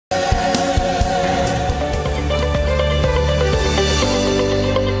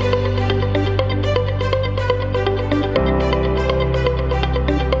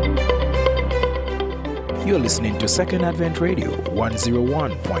to Second Advent Radio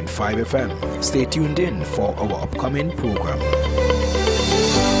 101.5 FM. Stay tuned in for our upcoming program.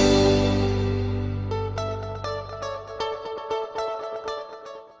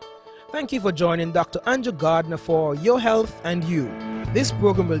 Thank you for joining Dr. Andrew Gardner for Your Health and You. This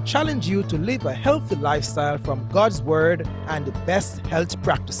program will challenge you to live a healthy lifestyle from God's Word and the best health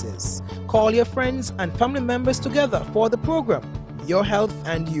practices. Call your friends and family members together for the program, Your Health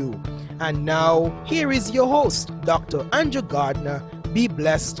and You. And now, here is your host, Dr. Andrew Gardner. Be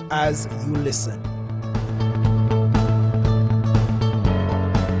blessed as you listen.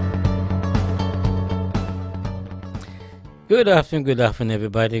 Good afternoon,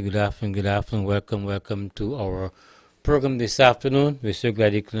 everybody. Good afternoon. Welcome to our program this afternoon. We're so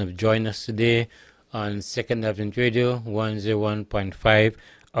glad you can join us today on Second Advent Radio 101.5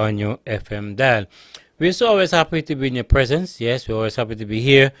 on your FM dial. We're so always happy to be in your presence. Yes, we're always happy to be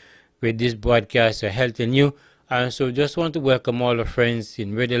here with this broadcast, Health and You. And so just want to welcome all our friends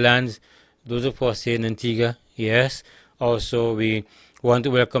in Radio Lands, those of us here in Antigua. Yes. Also, we want to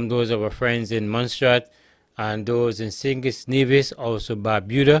welcome those of our friends in Montserrat, and those in St. Kitts Nevis, also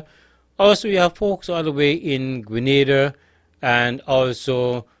Barbuda. Also, we have folks all the way in Grenada, and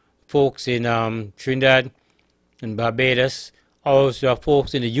also folks in Trinidad and Barbados. Also, have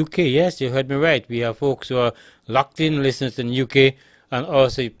folks in the UK. Yes, you heard me right. We have folks who are locked in, listeners in the UK, and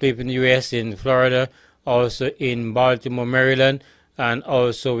also people in the US, in Florida, also in Baltimore, Maryland, and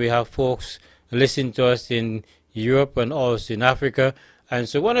also we have folks listening to us in Europe and also in Africa. And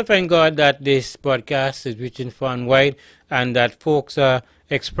so I want to thank God that this broadcast is reaching far and wide, and that folks are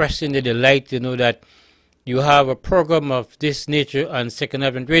expressing the delight to know that you have a program of this nature on Second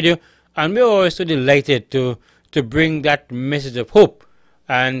Advent Radio. And we're also delighted to bring that message of hope.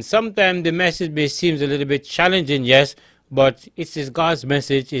 And sometimes the message may seem a little bit challenging, yes, but it is God's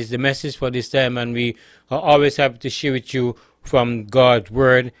message, is the message for this time, and we are always happy to share with you from God's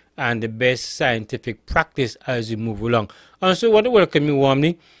Word and the best scientific practice as we move along. And so I want to welcome you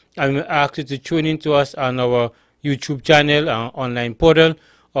warmly, and we ask you to tune in to us on our YouTube channel, our online portal,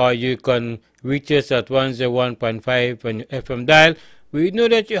 or you can reach us at 101.5 on your FM dial. We know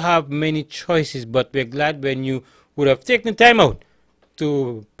that you have many choices, but we're glad when you would have taken time out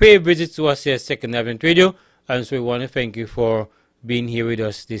to pay a visit to us here at Second Advent Radio, and so we want to thank you for being here with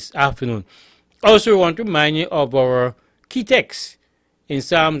us this afternoon. Also, we want to remind you of our key text in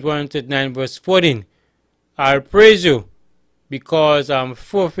Psalms 139 verse 14. I'll praise you because I'm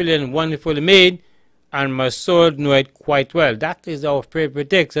fearfully and wonderfully made, and my soul know it quite well. That is our favorite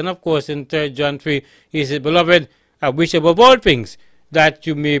text. And of course, in 3 John 3, he says, Beloved, I wish above all things that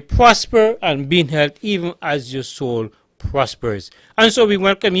you may prosper and be in health, even as your soul prospers. And so we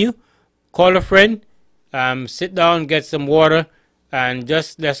welcome you. Call a friend, sit down, get some water, and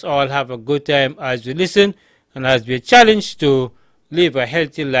just let's all have a good time as we listen and as we are challenged to live a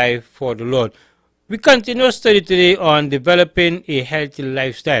healthy life for the Lord. We continue our study today on developing a healthy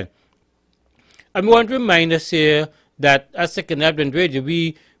lifestyle. And we want to remind us here that at Second Advent Radio,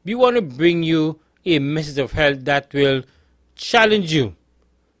 we want to bring you a message of health that will challenge you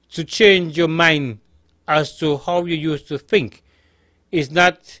to change your mind as to how you used to think. It's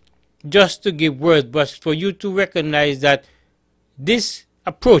not just to give words, but for you to recognize that this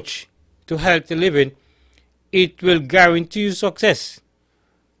approach to healthy living, it will guarantee you success.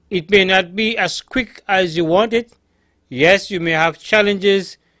 It may not be as quick as you want it. Yes, you may have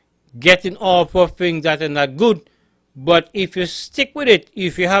challenges getting off of things that are not good, but if you stick with it,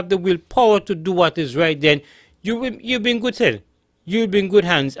 if you have the willpower to do what is right, then you'll be in good health. You'll be in good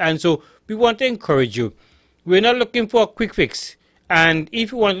hands. And so we want to encourage you. We're not looking for a quick fix. And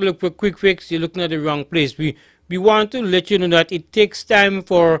if you want to look for a quick fix, you're looking at the wrong place. We want to let you know that it takes time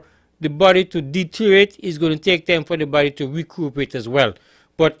for the body to deteriorate. It's going to take time for the body to recuperate as well.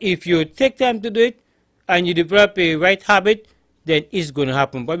 But if you take time to do it and you develop a right habit, then it's going to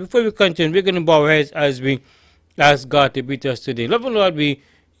happen. But before we continue, we're going to bow our heads as we ask God to be with us today. Loving Lord, we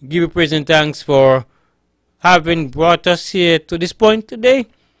give you praise and thanks for having brought us here to this point today.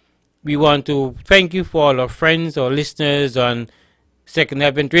 We want to thank you for all our friends, our listeners on Second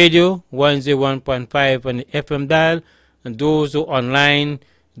Advent Radio, 101.5 on the FM dial, and those who are online,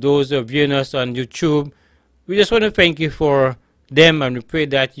 those who are viewing us on YouTube. We just want to thank you for them, and we pray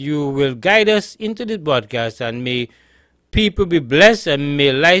that you will guide us into this broadcast, and may people be blessed and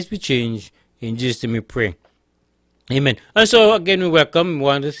may lives be changed. In Jesus' name we pray. Amen. And so again, we welcome. We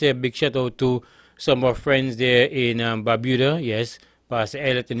want to say a big shout out to some of our friends there in Barbuda. Yes, Pastor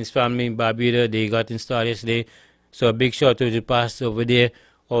Elliot and his family in Barbuda, they got installed yesterday. So a big shout out to the pastor over there,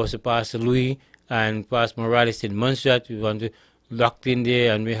 also Pastor Louis and Pastor Morales in Montserrat. We want to locked in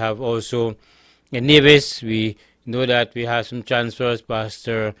there, and we have also in Nevis. We Know that we have some transfers.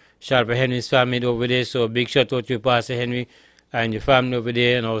 Pastor Sharper Henry's family over there. So big shout out to Pastor Henry and your family over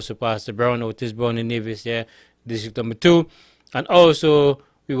there, and also Pastor Brown, Otis Brown in Nevis there, District number 2. And also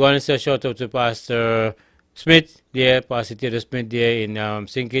we want to say a shout out to Pastor Smith there, Pastor Theodore Smith there in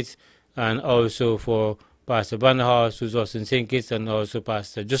St. Kitts, and also for Pastor Vanderhaus, who's also in St. Kitts, and also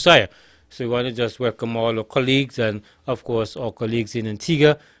Pastor Josiah. So we want to just welcome all our colleagues, and of course our colleagues in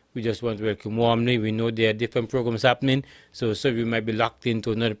Antigua. We just want to welcome warmly. We know there are different programs happening, so we might be locked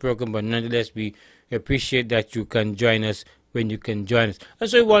into another program, but nonetheless we appreciate that you can join us when you can join us. And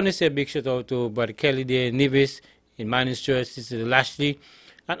so we want to say a big shout out to Brother Kelly there in Nevis, in Manning Church, Sister Lashley,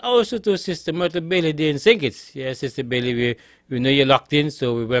 and also to Sister Myrtle Bailey there in St. Kitts. Yes, Sister Bailey, we know you're locked in,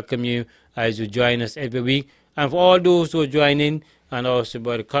 so we welcome you as you join us every week. And for all those who are joining, and also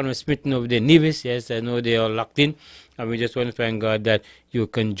Brother Conrad Smith over there in Nevis, yes, I know they are locked in, and we just want to thank God that you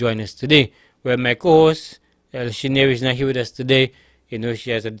can join us today. Well, my co-host, Shineri, is not here with us today. You know,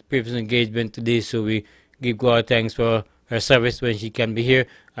 she has a previous engagement today, so we give God thanks for her service when she can be here,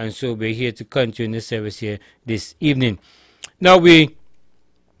 and so we're here to continue the service here this evening. Now we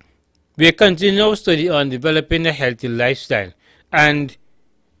continue our study on developing a healthy lifestyle, and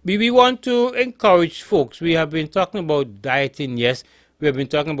we want to encourage folks. We have been talking about dieting, yes. We have been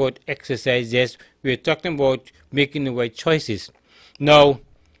talking about exercise, yes. We are talking about making the right choices. Now,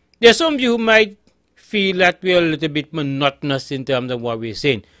 there are some of you who might feel that we are a little bit monotonous in terms of what we're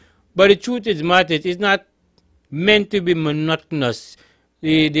saying, but the truth is, matter, it's not meant to be monotonous.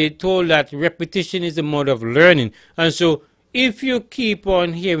 They told that repetition is the mother of learning, and so if you keep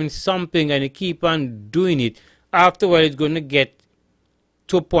on hearing something and you keep on doing it, after a while it's going to get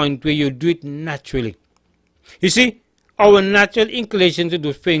to a point where you do it naturally. You see, our natural inclination to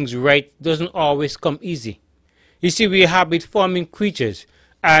do things right doesn't always come easy. You see, we're habit-forming creatures,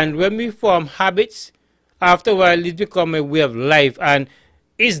 and when we form habits, after a while it becomes a way of life, and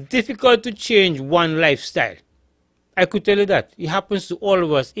it's difficult to change one lifestyle. I could tell you that. It happens to all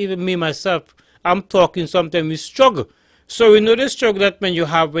of us, even me, myself. I'm talking, sometimes we struggle. So we know the struggle that when you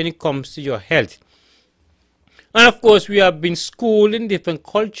have when it comes to your health. And of course, we have been schooled in different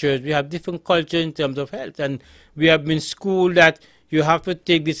cultures. We have different cultures in terms of health. And we have been schooled that you have to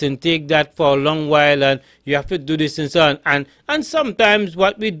take this and take that for a long while, and you have to do this and so on. And sometimes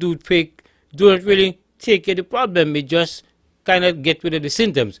what we do don't really take care of the problem. We just kind of get rid of the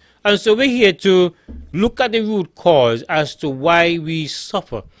symptoms. And so we're here to look at the root cause as to why we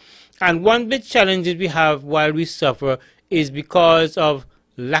suffer. And one big challenge we have while we suffer is because of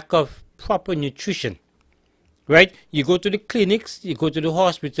lack of proper nutrition. Right? You go to the clinics, you go to the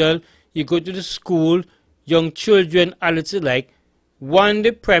hospital, you go to the school, young children, adults alike. One of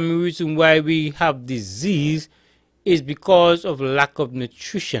the primary reasons why we have disease is because of lack of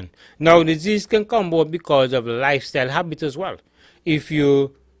nutrition. Now, disease can come about because of lifestyle habit as well. If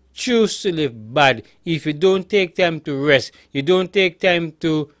you choose to live bad, if you don't take time to rest, you don't take time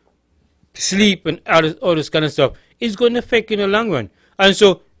to sleep and all this kind of stuff, it's going to affect you in the long run. And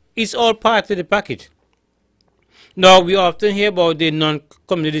so it's all part of the package. Now, we often hear about the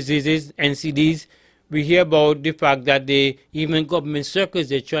non-communicable diseases, NCDs. We hear about the fact that even government circles,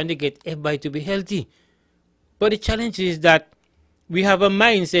 they're trying to get everybody to be healthy. But the challenge is that we have a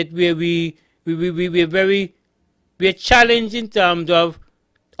mindset where we're challenged in terms of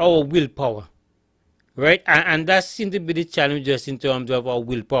our willpower. Right? And that seems to be the challenge just in terms of our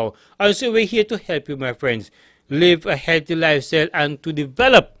willpower. And so we're here to help you, my friends, live a healthy lifestyle and to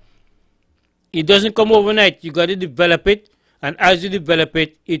develop. It doesn't come overnight. You got to develop it. And as you develop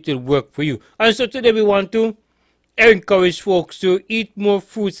it, it will work for you. And so today we want to encourage folks to eat more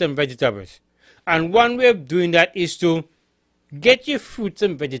fruits and vegetables. And one way of doing that is to get your fruits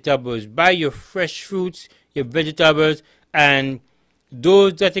and vegetables. Buy your fresh fruits, your vegetables, and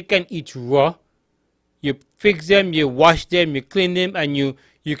those that you can eat raw. You fix them, you wash them, you clean them, and you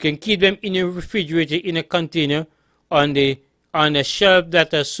can keep them in a refrigerator, in a container, on a shelf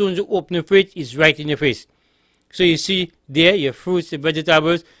that as soon as you open the fridge, is right in your face. So you see there your fruits and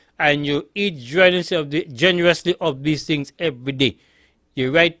vegetables, and you eat generously of these things every day.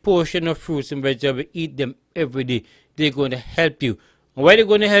 Your right portion of fruits and vegetables, eat them every day. They're going to help you. And why are they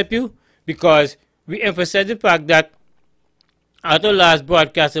going to help you? Because we emphasize the fact that at our last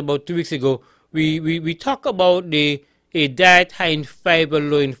broadcast about 2 weeks ago, we talk about a diet high in fiber,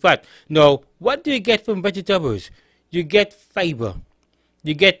 low in fat. Now, what do you get from vegetables? You get fiber.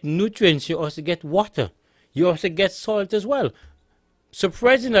 You get nutrients. You also get water. You also get salt as well.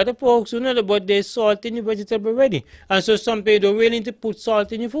 Surprising other folks who know about there's salt in your vegetable already. And so some people don't really need to put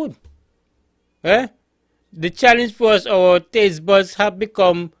salt in your food. Eh? The challenge for us, our taste buds have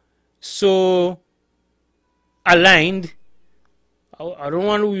become so aligned. I don't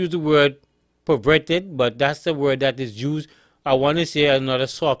want to use the word perverted, but that's the word that is used. I want to say another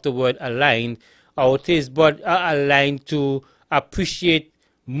softer word, aligned. Our taste buds are aligned to appreciate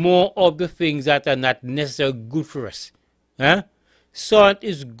more of the things that are not necessarily good for us. Huh? Salt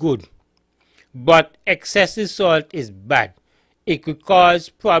is good, but excessive salt is bad. It could cause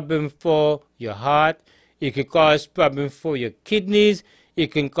problems for your heart. It could cause problems for your kidneys.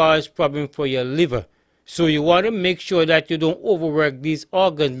 It can cause problems for your liver. So you want to make sure that you don't overwork these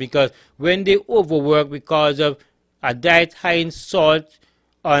organs, because when they overwork because of a diet high in salt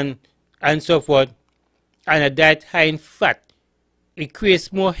and so forth, and a diet high in fat, it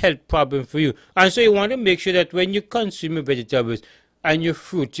creates more health problems for you. And so you want to make sure that when you consume your vegetables and your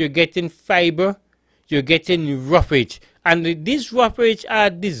fruits, you're getting fiber, you're getting roughage. And these roughage are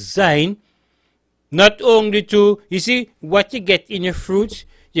designed not only to, you see, what you get in your fruits,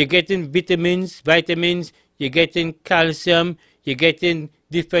 you're getting vitamins, you're getting calcium, you're getting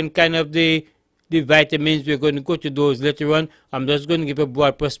different kind of the vitamins. We're going to go to those later on. I'm just going to give a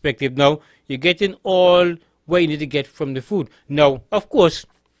broad perspective now. You're getting all what you need to get from the food. Now, of course,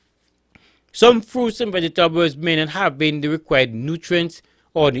 some fruits and vegetables may not have the required nutrients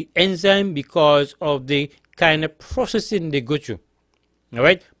or the enzyme because of the kind of processing they go through. All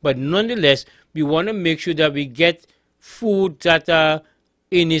right, but nonetheless, we want to make sure that we get food that are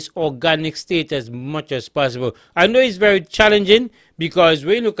in its organic state as much as possible. I know it's very challenging, because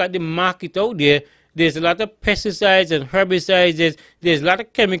when you look at the market out there, there's a lot of pesticides and herbicides. There's a lot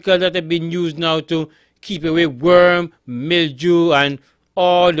of chemicals that have been used now to keep away worm, mildew, and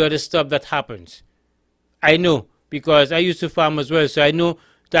all the other stuff that happens. I know, because I used to farm as well, so I know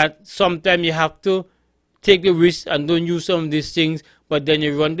that sometimes you have to take the risk and don't use some of these things, but then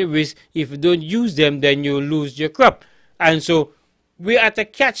you run the risk. If you don't use them, then you lose your crop. And so we're at a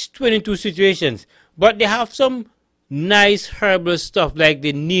catch-22 situations, but they have some nice herbal stuff like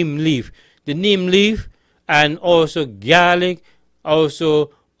the neem leaf, and also garlic,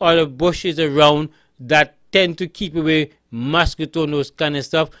 also other bushes around that tend to keep away mosquito and those kind of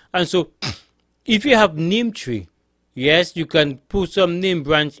stuff. And so if you have neem tree, yes, you can put some neem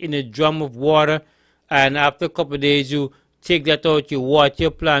branch in a drum of water, and after a couple of days you take that out, you water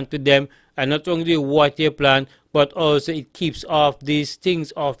your plant to them, and not only water your plant, but also it keeps off these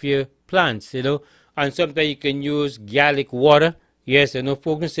things off your plants, you know. And sometimes you can use garlic water. Yes, I know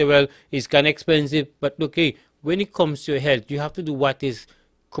folks can say, well, it's kind of expensive, but look, hey, when it comes to your health, you have to do what is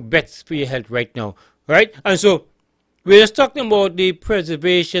best for your health right now, right? And so we're just talking about the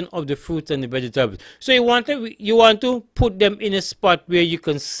preservation of the fruits and the vegetables. So you want to put them in a spot where you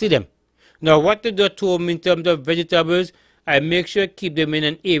can see them. Now, what to do at home in terms of vegetables, I make sure I keep them in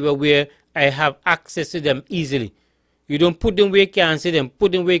an area where I have access to them easily. You don't put them where you can't see them,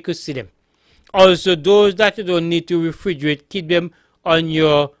 put them where you can see them. Also, those that you don't need to refrigerate, keep them on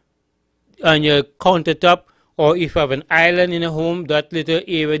your countertop, or if you have an island in a home, that little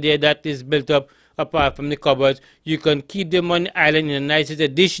area there that is built up apart from the cupboards, you can keep them on the island in a nice little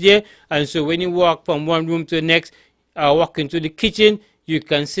dish there. And so when you walk from one room to the next, walk into the kitchen, you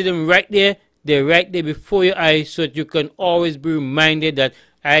can see them right there. They're right there before your eyes, so that you can always be reminded that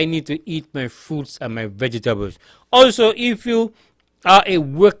I need to eat my fruits and my vegetables. Also, if you are a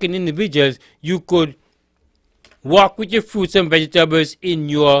working individual, you could walk with your fruits and vegetables in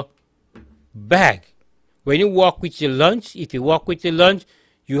your bag. When you walk with your lunch, if you walk with your lunch,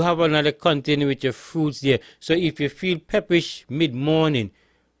 you have another container with your fruits there. So if you feel peppish mid-morning,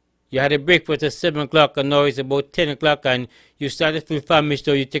 you had a breakfast at 7 o'clock and now it's about 10 o'clock and you start to feel famished,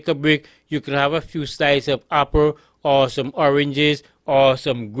 so you take a break, you can have a few slices of apple or some oranges or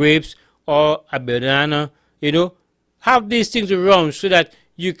some grapes or a banana, you know. Have these things around so that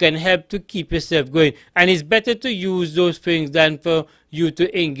you can help to keep yourself going. And it's better to use those things than for you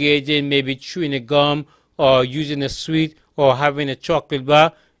to engage in maybe chewing a gum or using a sweet or having a chocolate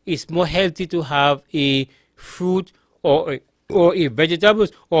bar. It's more healthy to have a fruit or a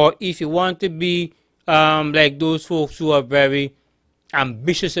vegetables, or if you want to be like those folks who are very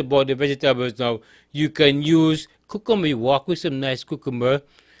ambitious about the vegetables now, you can use cucumber. You walk with some nice cucumber,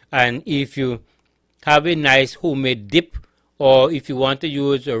 and if you have a nice homemade dip, or if you want to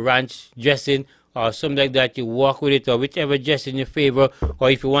use a ranch dressing or something like that, you walk with it, or whichever dressing you favor. Or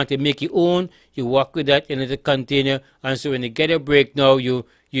if you want to make your own, you walk with that in a container. And so when you get a break now, you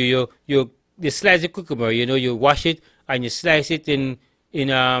slice the cucumber, you know, you wash it and you slice it in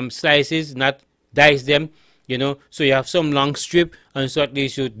slices, not dice them, you know, so you have some long strip, and so at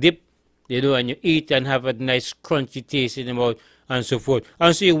least you dip, you know, and you eat and have a nice crunchy taste in the mouth and so forth.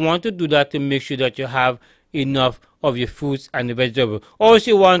 And so you want to do that to make sure that you have enough of your fruits and the vegetables.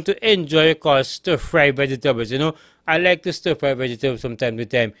 Also, you want to enjoy called stir fry vegetables. You know, I like to stir fry vegetables from time to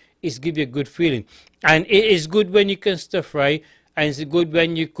time. It's give you a good feeling, and it is good when you can stir fry, and it's good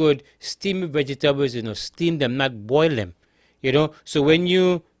when you could steam vegetables. You know, steam them, not boil them. You know, so when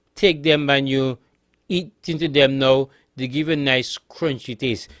you take them and you eat into them now, they give a nice crunchy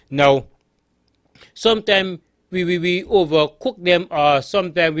taste. Now, sometimes we overcook them, or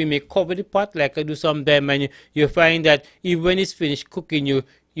sometimes we may cover the pot like I do sometimes, and you find that even when it's finished cooking,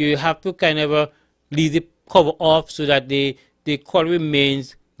 you have to kind of leave the cover off so that the color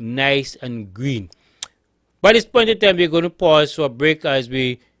remains nice and green. By this point in time, we're going to pause for a break as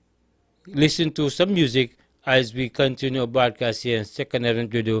we listen to some music as we continue our broadcast here in Second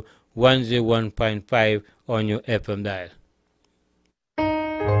Advent Radio 101.5 on your FM dial.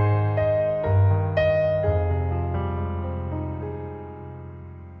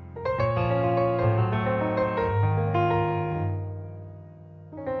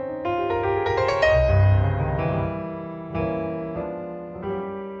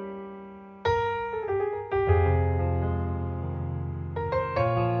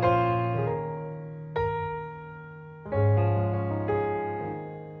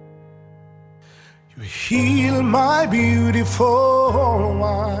 Heal my beautiful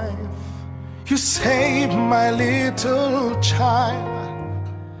wife. You saved my little child.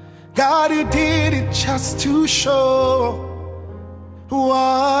 God, you did it just to show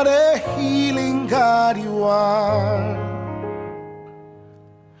what a healing God you are.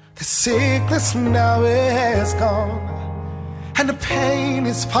 The sickness now is gone, and the pain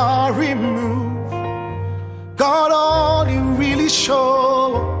is far removed. God, all you really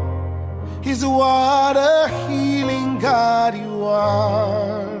show is what a healing God you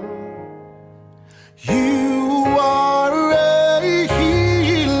are. You are a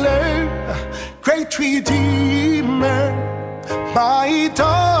healer, great redeemer, my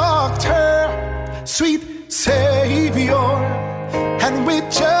doctor, sweet savior. And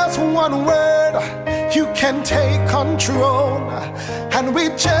with just one word, you can take control. And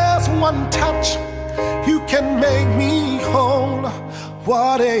with just one touch, you can make me whole.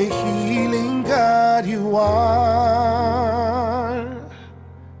 What a healing God you are.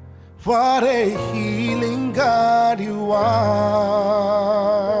 What a healing God you are.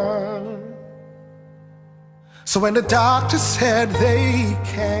 So when the doctor said they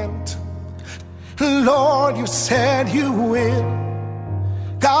can't, Lord, you said you will.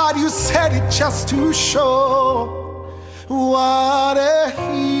 God, you said it just to show what a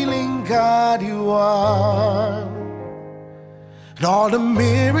healing God you are. And all the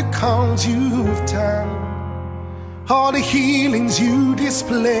miracles you've done, all the healings you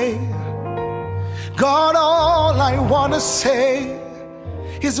display, God, all I want to say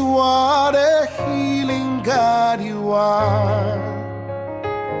is what a healing God you are.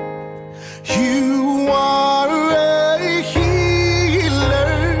 You are a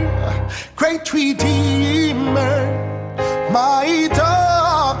healer, great redeemer, my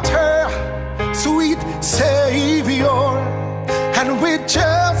doctor, sweet savior. And with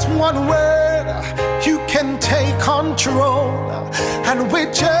just one word, you can take control. And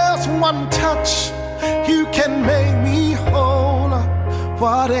with just one touch, you can make me whole.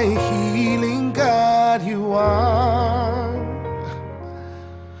 What a healing God you are.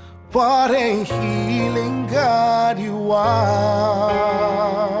 What a healing God you are.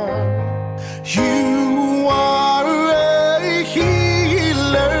 You are a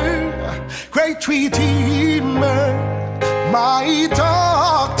healer, great redeemer, my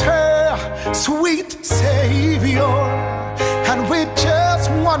doctor, sweet savior. And with just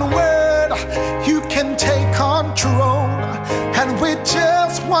one word, you can take control. And with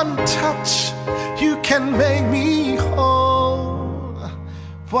just one touch, you can make me whole.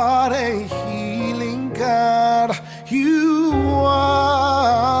 What a healing God you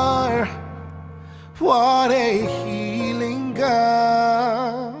are. What a healing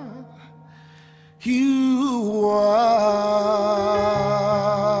God you are.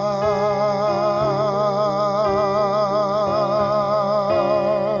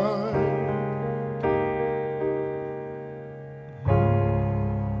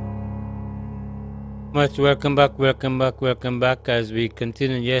 Much welcome back as we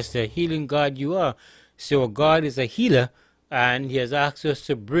continue. Yes, the healing God you are. So God is a healer, and he has asked us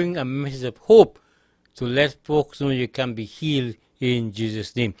to bring a message of hope to let folks know you can be healed in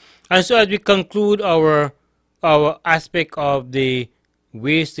Jesus' name. And so as we conclude our aspect of the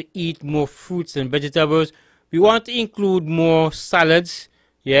ways to eat more fruits and vegetables, we want to include more salads.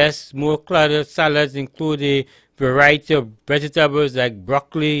 Yes, more cluttered salads include a variety of vegetables like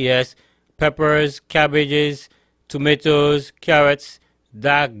broccoli, yes, peppers, cabbages, tomatoes, carrots,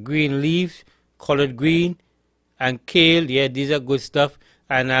 dark green leaves, colored green, and kale. Yeah, these are good stuff.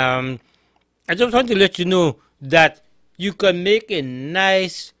 And I just want to let you know that you can make a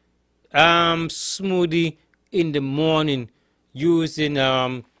nice smoothie in the morning using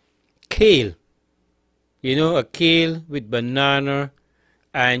kale. You know, a kale with banana,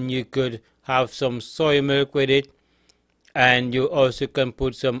 and you could have some soy milk with it, and you also can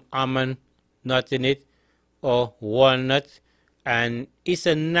put some almond nut in it or walnut, and it's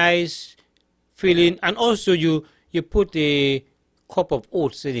a nice feeling. And also you put a cup of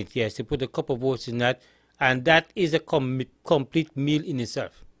oats in it. Yes, you put a cup of oats in that, and that is a complete meal in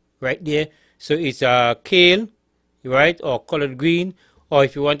itself right there. So it's a kale, right, or colored green, or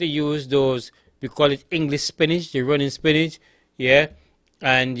if you want to use those, we call it English spinach, the running spinach, yeah,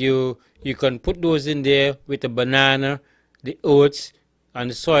 and you can put those in there with the banana, the oats, and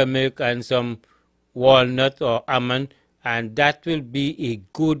the soy milk, and some walnut or almond, and that will be a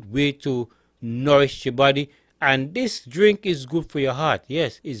good way to nourish your body. And this drink is good for your heart.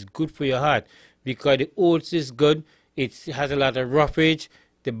 Yes, it's good for your heart because the oats is good. It has a lot of roughage.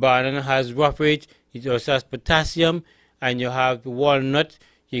 The banana has roughage. It also has potassium, and you have the walnut.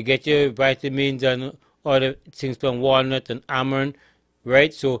 You get your vitamins and other things from walnut and almond,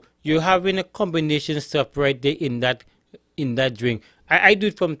 right? So you're having a combination stuff right there in that drink. I do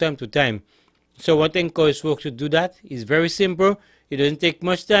it from time to time. So what I encourage folks to do that is very simple. It doesn't take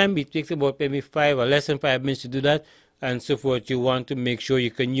much time. It takes about maybe 5 or less than 5 minutes to do that, and so forth. You want to make sure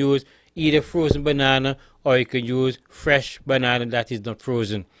you can use either frozen banana or you can use fresh banana that is not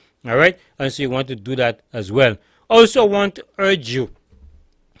frozen. All right, and so you want to do that as well. Also, I want to urge you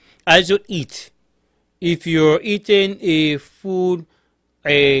as you eat, if you're eating a food,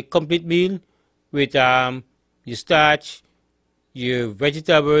 a complete meal with your starch, your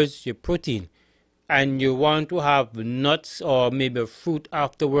vegetables, your protein, and you want to have nuts or maybe a fruit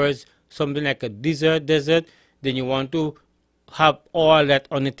afterwards, something like a dessert, then you want to have all that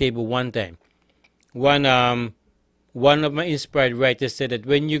on the table one time. One of my inspired writers said that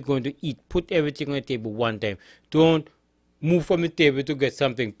when you're going to eat, put everything on the table one time. Don't move from the table to get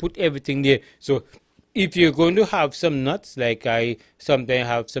something. Put everything there. So if you're going to have some nuts, like I sometimes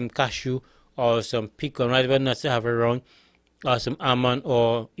have some cashew or some pecan, whatever nuts I have around, or some almond,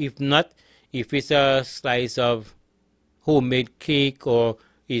 or if not, if it's a slice of homemade cake or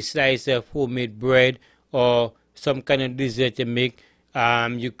a slice of homemade bread or some kind of dessert you make,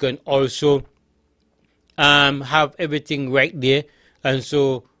 you can also have everything right there. And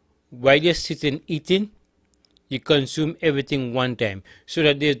so while you're sitting eating, you consume everything one time, so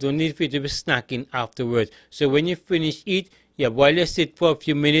that there's no need for you to be snacking afterwards. So when you finish eat, yeah, while you sit for a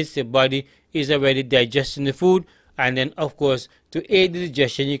few minutes, the body is already digesting the food. And then, of course, to aid the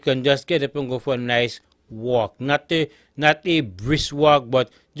digestion, you can just get up and go for a nice walk. Not a brisk walk, but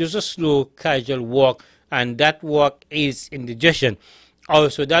just a slow, casual walk. And that walk is indigestion.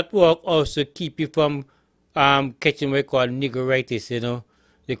 Also, that walk also keep you from catching what we call niggeritis, you know.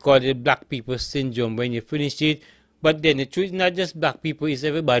 They call it black people syndrome when you finish it. But then the truth is not just black people, it's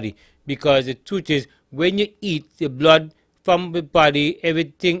everybody. Because the truth is, when you eat, the blood from the body,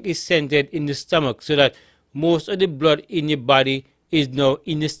 everything is centered in the stomach, so that most of the blood in your body is now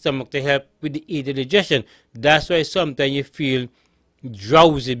in the stomach to help with the aid of digestion. That's why sometimes you feel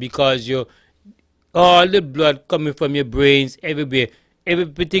drowsy, because all the blood coming from your brains everywhere,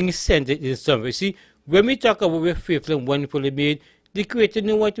 everything is centered in the stomach. You see, when we talk about we're fearful and wonderfully made, the Creator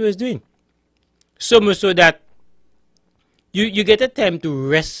knew what he was doing. So much so that you get a time to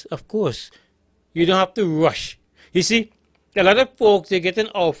rest, of course. You don't have to rush. You see, a lot of folks, they get an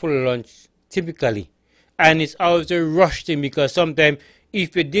awful lunch, typically. And it's always a rush thing, because sometimes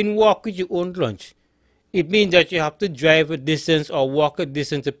if you didn't walk with your own lunch, it means that you have to drive a distance or walk a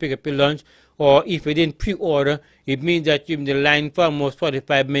distance to pick up your lunch. Or if you didn't pre-order, it means that you're in the line for almost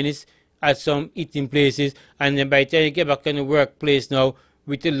 45 minutes at some eating places, and then by the time you get back in the workplace now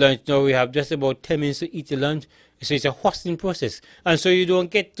with the lunch, now we have just about 10 minutes to eat the lunch. So it's a hustling process, and so you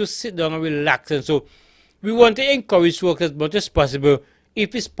don't get to sit down and relax. And so we want to encourage folks as much as possible.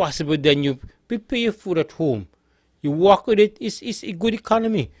 If it's possible, then you prepare your food at home. You walk with it. It's a good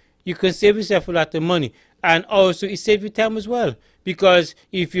economy. You can save yourself a lot of money, and also it saves you time as well. Because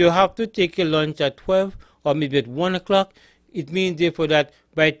if you have to take your lunch at 12 or maybe at 1 o'clock, it means therefore that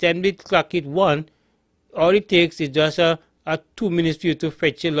by the time the clock hit 1, all it takes is just a 2 minutes for you to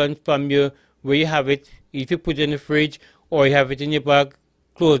fetch your lunch from where you have it. If you put it in the fridge, or you have it in your bag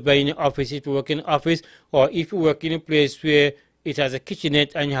close by in your office if you work in the office, or if you work in a place where it has a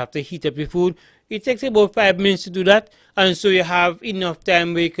kitchenette and you have to heat up your food, it takes about 5 minutes to do that. And so you have enough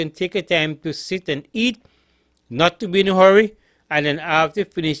time where you can take a time to sit and eat, not to be in a hurry. And then after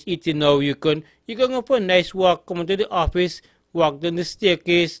finish eating now, you can go for a nice walk, come to the office, walk down the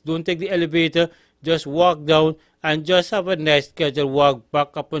staircase, don't take the elevator, just walk down and just have a nice casual walk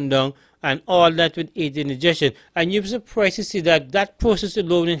back up and down, and all that with aid in digestion. And you'll be surprised to see that that process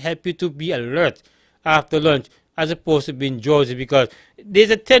alone will help you to be alert after lunch as opposed to being drowsy, because there's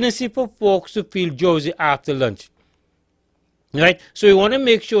a tendency for folks to feel drowsy after lunch. Right? So we want to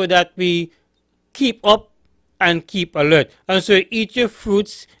make sure that we keep up and keep alert. And so eat your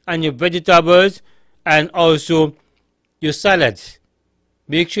fruits and your vegetables and also your salads.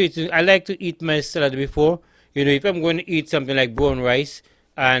 Make sure I like to eat my salad before. You know, if I'm going to eat something like brown rice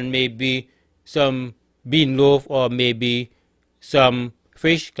and maybe some bean loaf or maybe some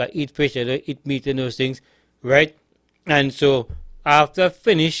fish, I eat fish, I don't eat meat and those things, right? And so after I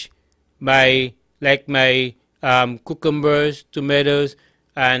finish my cucumbers, tomatoes,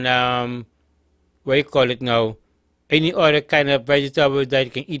 and what do you call it now, any other kind of vegetables that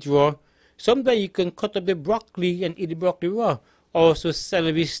you can eat raw. Sometimes you can cut up the broccoli and eat the broccoli raw. Also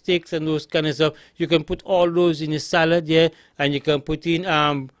celery sticks and those kind of stuff. You can put all those in a salad, yeah, and you can put in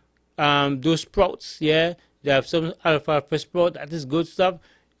those sprouts, yeah. They have some alfalfa sprout, that is good stuff.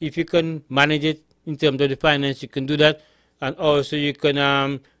 If you can manage it in terms of the finance, you can do that. And also you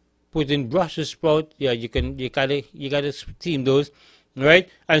can put in Brussels sprout, yeah, you gotta steam those, right?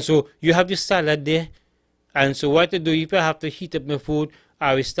 And so you have your salad there. And so what to do, if I have to heat up my food,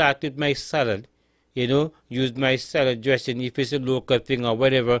 I will start with my salad, you know, use my salad dressing if it's a local thing or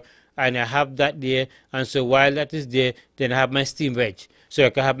whatever, and I have that there. And so while that is there, then I have my steamed veg. So I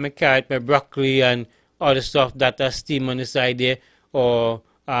can have my carrot, my broccoli, and other stuff that are steamed on the side there, or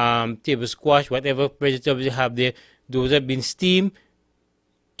table squash, whatever vegetables you have there, those have been steamed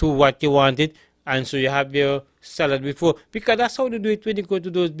to what you wanted. And so you have your salad before, because that's how they do it when you go to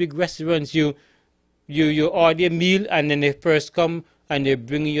those big restaurants. You order a meal and then they first come and they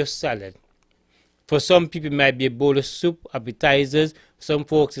bring you your salad. For some people it might be a bowl of soup, appetizers. Some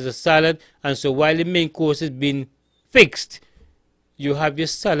folks it's a salad. And so while the main course is being fixed, you have your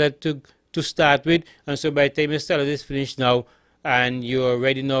salad to start with. And so by the time your salad is finished now and you're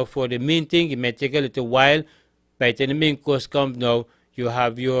ready now for the main thing, it may take a little while. By the time the main course comes now, you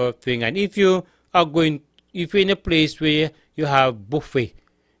have your thing. And if you're in a place where you have buffet,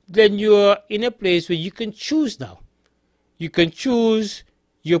 then you're in a place where you can choose now. You can choose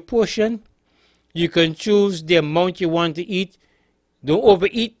your portion. You can choose the amount you want to eat. Don't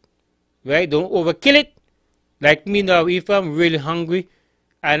overeat, right? Don't overkill it. Like me now, if I'm really hungry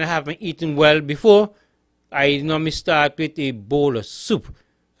and I haven't eaten well before, I normally start with a bowl of soup,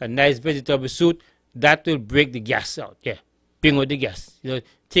 a nice vegetable soup. That will break the gas out. Yeah, bring out the gas. You know,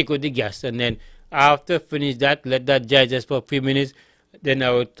 take out the gas, and then after finish that, let that digest for a few minutes. Then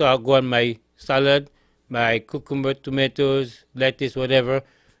I will go on my salad, my cucumber, tomatoes, lettuce, whatever.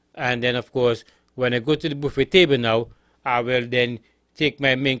 And then, of course, when I go to the buffet table now, I will then take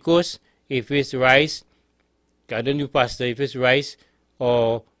my main course. If it's rice, I don't do pasta. If it's rice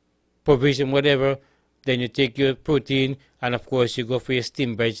or provision, whatever, then you take your protein. And, of course, you go for your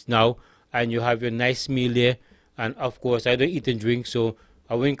steamed veg now. And you have your nice meal there. And, of course, I don't eat and drink, so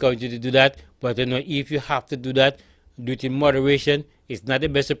I won't encourage you to do that. But, you know, if you have to do that, do it in moderation. It's not the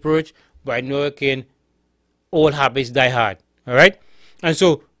best approach, but I know again, all habits die hard. All right? And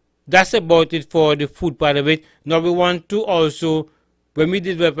so that's about it for the food part of it. Now we want to also, when we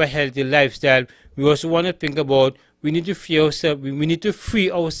develop a healthy lifestyle, we also want to think about we need to free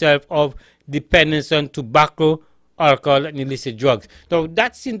ourselves of dependence on tobacco, alcohol, and illicit drugs. Now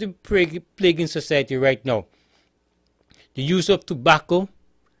that seems to be plaguing society right now. The use of tobacco,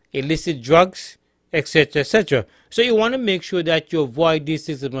 illicit drugs, etc., etc. So you want to make sure that you avoid these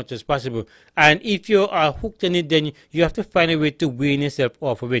things as much as possible. And if you are hooked on it, then you have to find a way to wean yourself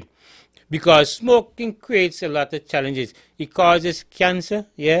off of it. Because smoking creates a lot of challenges. It causes cancer,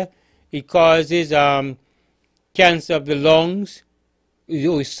 yeah. It causes cancer of the lungs,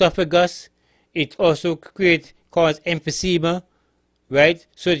 esophagus. It also causes emphysema, right?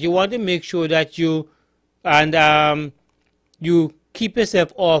 So you want to make sure that you keep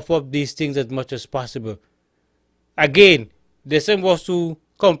yourself off of these things as much as possible. Again, there's some of us who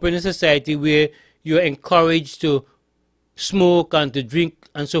come in a society where you're encouraged to smoke and to drink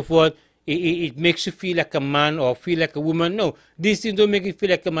and so forth. It makes you feel like a man or feel like a woman. No, these things don't make you feel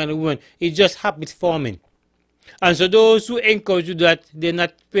like a man or woman. It's just habit forming. And so those who encourage you that, they're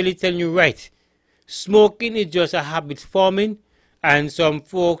not really telling you right. Smoking is just a habit forming. And some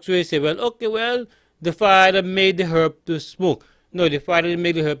folks will say, well, okay, well, the father made the herb to smoke. No, the father didn't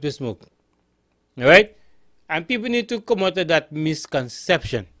make the herb to smoke. All right? And people need to come out of that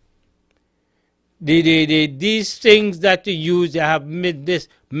misconception. These things that you use, they have this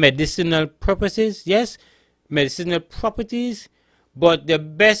medicinal purposes, yes, medicinal properties, but the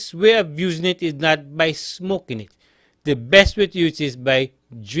best way of using it is not by smoking it. The best way to use it is by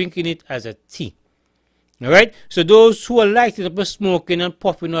drinking it as a tea. All right, so those who are lighting up smoking and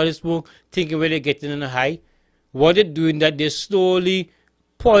puffing all the smoke, thinking when they're getting on a high, what they're doing, that they're slowly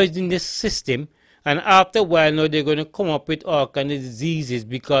poisoning the system, and after a while now they're going to come up with all kind of diseases.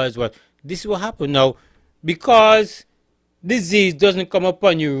 Because what, this will happen now, because disease doesn't come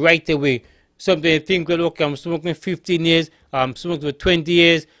upon you right away. Something you think, well, okay, I'm smoking 15 years, I'm smoking for 20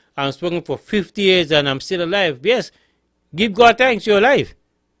 years, I'm smoking for 50 years, and I'm still alive. Yes, give God thanks you're alive.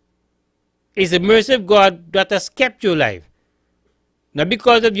 It's the mercy of God that has kept you alive, not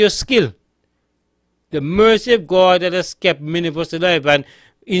because of your skill. The mercy of God that has kept many of us alive. And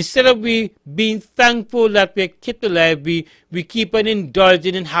instead of we being thankful that we're kept alive, we keep on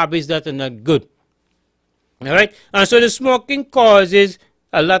indulging in habits that are not good. All right, and so the smoking causes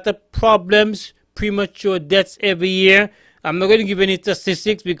a lot of problems, premature deaths every year. I'm not going to give any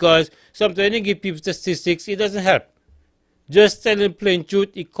statistics, because sometimes when you give people statistics, it doesn't help. Just telling plain truth,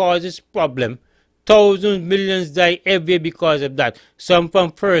 it causes problem. Thousands, millions die every year because of that. Some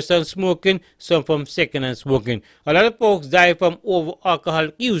from first-hand smoking, some from second-hand smoking. A lot of folks die from over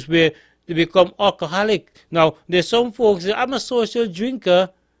alcoholic use, where they become alcoholic. Now, there's some folks that, I'm a social drinker.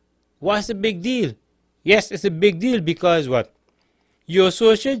 What's the big deal? Yes, it's a big deal, because what? You're a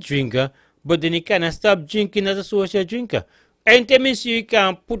social drinker, but then you cannot stop drinking as a social drinker. Anytime you see you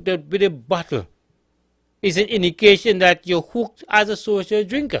can't put that with a bottle, it's an indication that you're hooked as a social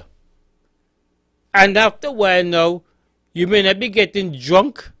drinker. And after a while now, you may not be getting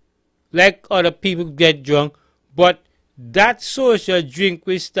drunk like other people get drunk, but that social drink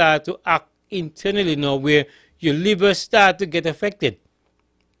will start to act internally now, where your liver start to get affected.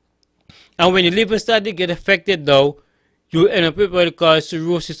 And when your liver start to get affected now, you end up with what they call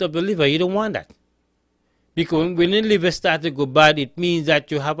cirrhosis of the liver. You don't want that. Because when the liver starts to go bad, it means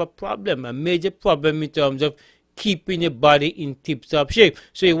that you have a problem, a major problem in terms of keeping your body in tip-top shape.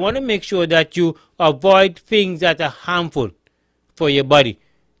 So you want to make sure that you avoid things that are harmful for your body.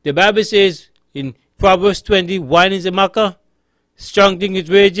 The Bible says in Proverbs 20, wine is a mocker, strong drink is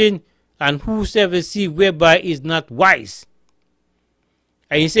raging, and whosoever sees whereby is not wise.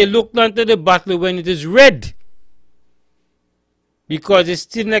 And he said, look not to the bottle when it is red, because it's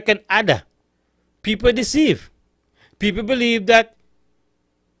still like an adder. People deceive. People believe that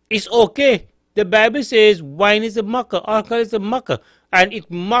it's okay. The Bible says wine is a mocker, alcohol is a mocker, and it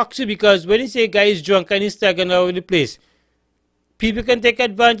mocks you, because when you say a guy is drunk and he's staggering all over the place, people can take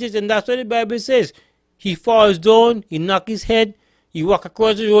advantage, and that's what the Bible says. He falls down, he knocks his head, he walk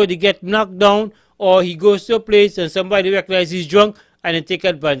across the road, he get knocked down, or he goes to a place and somebody recognizes he's drunk and they take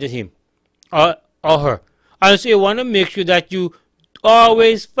advantage of him or her. And so you want to make sure that you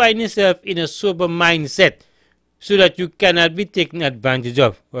always find yourself in a sober mindset, so that you cannot be taken advantage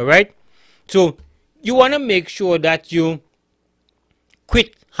of. All right, so you want to make sure that you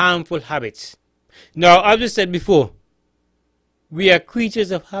quit harmful habits. Now, as I said before, we are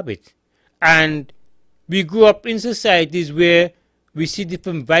creatures of habit, and we grew up in societies where we see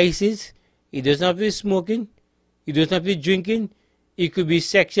different vices. It doesn't have to be smoking, it doesn't have to be drinking, it could be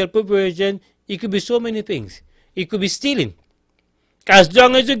sexual perversion, it could be so many things, it could be stealing. As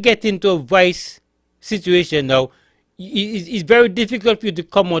long as you get into a vice situation now, it's very difficult for you to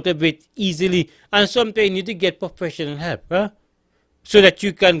come out of it easily, and sometimes you need to get professional help, so that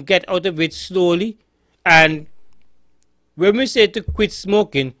you can get out of it slowly. And when we say to quit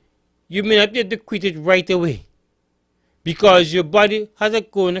smoking, you may not be able to quit it right away, because your body hasn't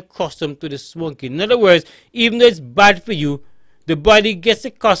grown accustomed to the smoking. In other words, even though it's bad for you, the body gets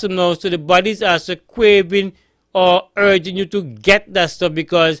accustomed now, so the body is also craving or urging you to get that stuff,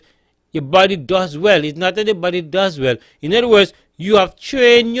 because your body does well. It's not that the body does well. In other words, you have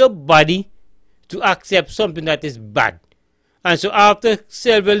trained your body to accept something that is bad. And so after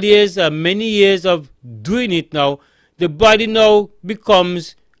several years, many years of doing it now, the body now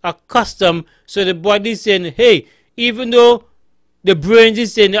becomes accustomed. So the body is saying, hey, even though the brain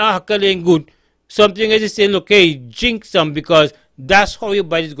is saying the alcohol ain't good, something else is saying, look, hey, drink some, because that's how your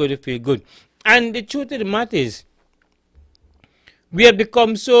body is going to feel good. And the truth of the matter is, we have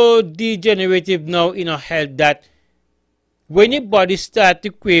become so degenerative now in our health that when your body starts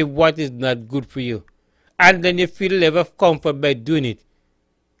to crave what is not good for you, and then you feel a level of comfort by doing it,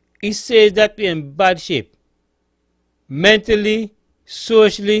 it says that we're in bad shape. Mentally,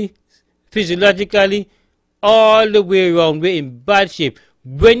 socially, physiologically, all the way around, we're in bad shape.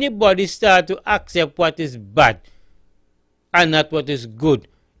 When your body starts to accept what is bad and not what is good,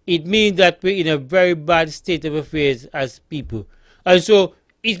 it means that we're in a very bad state of affairs as people. And so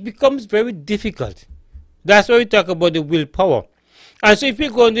it becomes very difficult. That's why we talk about the willpower. And so if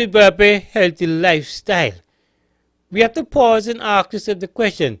we're going to develop a healthy lifestyle, we have to pause and ask ourselves the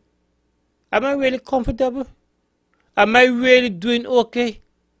question, am I really comfortable? Am I really doing okay?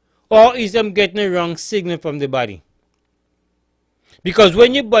 Or is I'm getting a wrong signal from the body? Because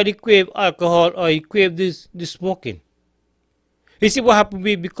when your body crave alcohol or you crave this smoking, you see what happens,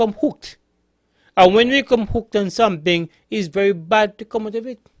 we become hooked. And when we become hooked on something, it's very bad to come out of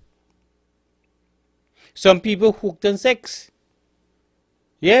it. Some people hooked on sex.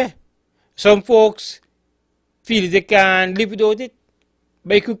 Yeah. Some folks feel they can't live without it.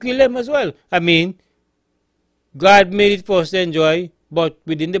 But it could kill them as well. I mean, God made it for us to enjoy, but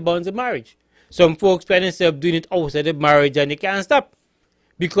within the bounds of marriage. Some folks find themselves doing it outside of marriage and they can't stop.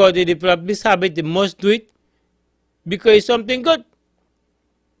 Because they develop this habit, they must do it because it's something good.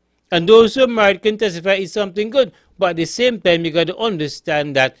 And those who are married can testify it's something good. But at the same time, you got to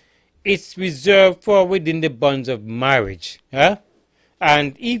understand that it's reserved for within the bonds of marriage. Huh?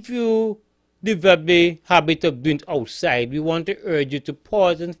 And if you develop the habit of doing it outside, we want to urge you to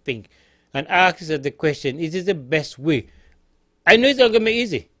pause and think and ask yourself the question, is this the best way? I know it's not going to be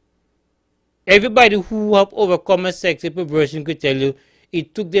easy. Everybody who have overcome a sexual perversion could tell you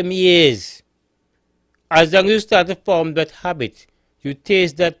it took them years. As long as you start to form that habit, you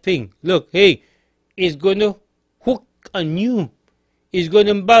taste that thing. Look, hey, it's going to hook on you. It's going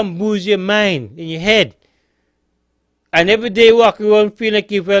to bamboozle your mind in your head. And every day you walk around feeling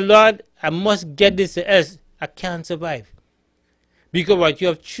like, if well, Lord, I must get this else I can't survive. Because what you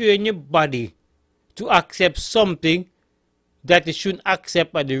have trained your body to accept something that it shouldn't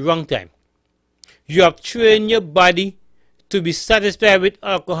accept at the wrong time. You have trained your body to be satisfied with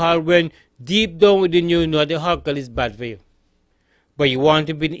alcohol when deep down within you know the alcohol is bad for you. But you want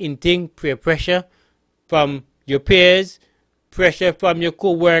to be in thing, peer pressure from your peers, pressure from your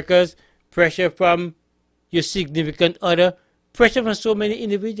co-workers, pressure from your significant other, pressure from so many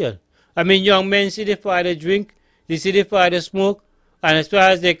individuals. I mean, young men see the father drink, they see the father smoke, and as far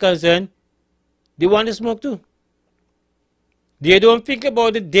as they're concerned, they want to smoke too. They don't think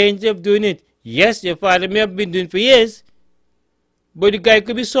about the danger of doing it. Yes, your father may have been doing it for years, but the guy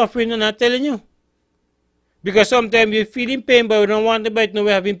could be suffering and not telling you. Because sometimes you're feeling pain, but we don't want to know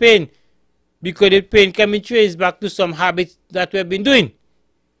we're having pain. Because the pain can be traced back to some habits that we've been doing.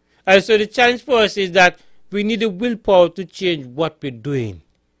 And so the challenge for us is that we need the willpower to change what we're doing.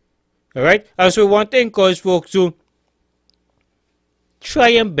 Alright? And so we want to encourage folks to try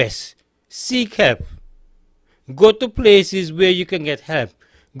your best. Seek help. Go to places where you can get help.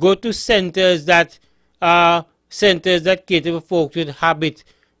 Go to centers that cater for folks with habit,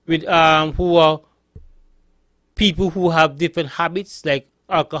 with who are people who have different habits, like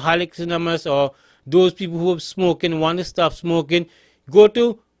Alcoholics Anonymous, or those people who are smoking want to stop smoking.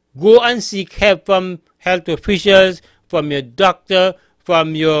 Go and seek help from health officials, from your doctor,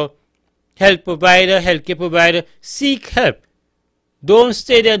 from your healthcare provider. Seek help. Don't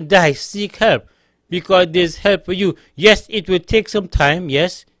stay there and die. Seek help, because there's help for you. Yes, it will take some time.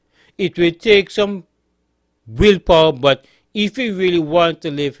 Yes, it will take some willpower, but if you really want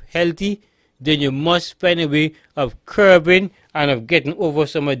to live healthy, then you must find a way of curbing and of getting over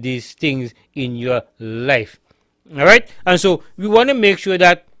some of these things in your life. All right? And so we want to make sure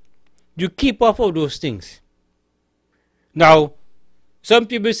that you keep off of those things. Now, some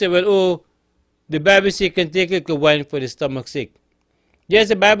people say, well, oh, the Bible says you can take a little wine for the stomach's sake. Yes,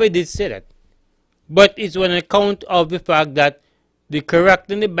 the Bible did say that. But it's on account of the fact that the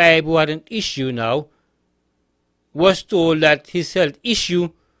character in the Bible had an issue now, was told that his health issue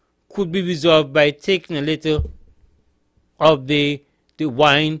could be resolved by taking a little of the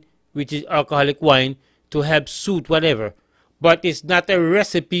wine, which is alcoholic wine, to help soothe whatever. But it's not a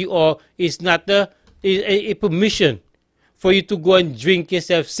recipe, or it's not a permission for you to go and drink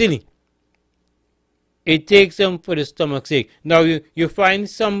yourself silly. It takes them for the stomach's sake. Now you find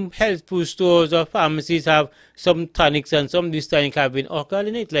some health food stores or pharmacies have some tonics, and some of these tonics have alcohol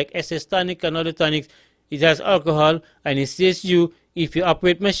in it, like SS tonic and other tonics. It has alcohol, and it says you, if you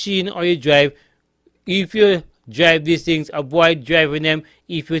operate machine or you drive, if you drive these things, avoid driving them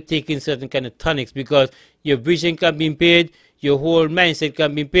if you're taking certain kind of tonics, because your vision can be impaired, your whole mindset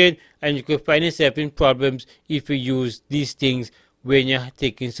can be impaired, and you could find yourself in problems if you use these things when you're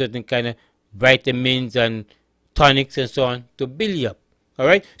taking certain kind of vitamins and tonics and so on to build you up.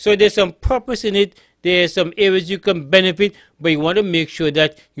 Alright? So there's some purpose in it, there's some areas you can benefit, but you want to make sure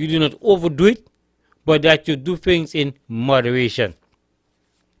that you do not overdo it, but that you do things in moderation.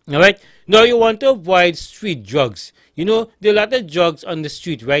 Alright? Now you want to avoid street drugs. You know, there are a lot of drugs on the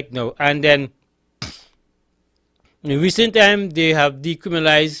street right now. And then in recent time, they have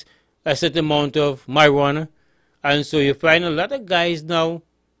decriminalized a certain amount of marijuana. And so you find a lot of guys now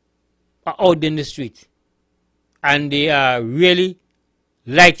are out in the street. And they are really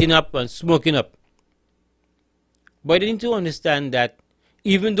lighting up and smoking up. But you need to understand that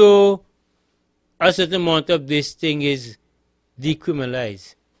even though a certain amount of this thing is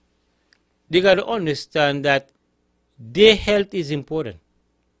decriminalized, they got to understand that their health is important.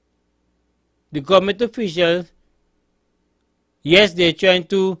 The government officials, yes, they're trying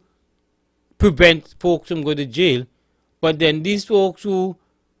to prevent folks from going to jail, but then these folks who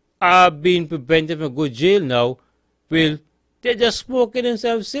are being prevented from going to jail now, they're just smoking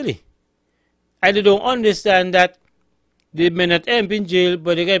themselves silly. And they don't understand that they may not end up in jail,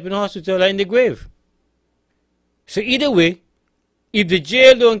 but they get up in the hospital or in the grave. So either way, if the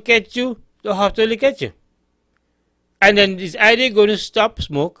jail don't catch you, the hospital will catch you. And then it's either going to stop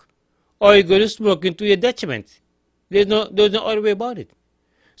smoke or you're going to smoke into your detriment. There's no other way about it.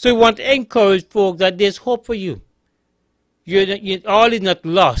 So we want to encourage folks that there's hope for you. All is not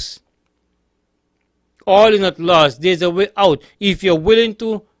lost. All is not lost. There's a way out. If you're willing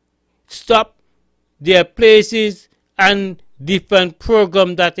to stop, there are places and different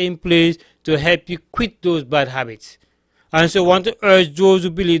programs that are in place to help you quit those bad habits. And so I want to urge those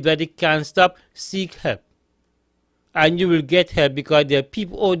who believe that they can't stop, seek help. And you will get help because there are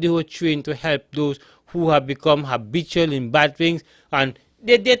people out there who are trained to help those who have become habitual in bad things, and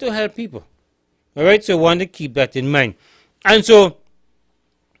they're there to help people. Alright, so I want to keep that in mind. And so,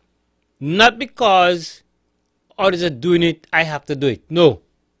 not because others are doing it, I have to do it. No.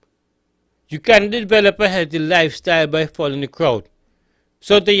 You can develop a healthy lifestyle by following the crowd.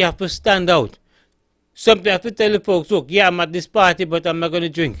 Sometimes you have to stand out. Sometimes you have to tell the folks, look, yeah, I'm at this party, but I'm not going to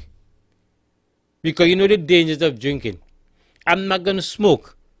drink. Because you know the dangers of drinking. I'm not going to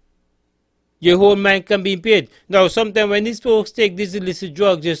smoke. Your whole mind can be impaired. Now, sometimes when these folks take these illicit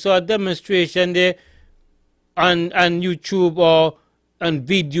drugs, you saw a demonstration there on YouTube or on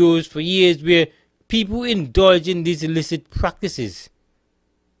videos for years where people indulge in these illicit practices.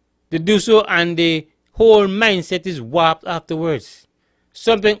 They do so and the whole mindset is warped afterwards.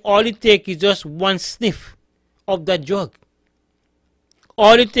 Something all it takes is just one sniff of that drug.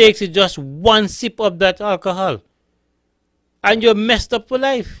 All it takes is just one sip of that alcohol. And you're messed up for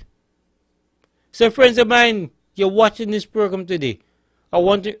life. So friends of mine, you're watching this program today. I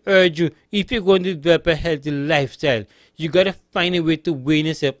want to urge you, if you're going to develop a healthy lifestyle, you got to find a way to wean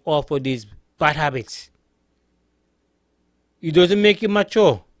yourself off of these bad habits. It doesn't make you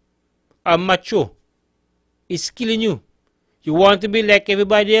mature. I'm mature. It's killing you. You want to be like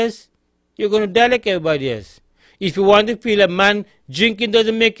everybody else? You're going to die like everybody else. If you want to feel a man, drinking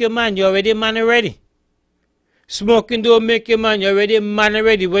doesn't make you a man. You're already a man already. Smoking don't make you a man. You're already a man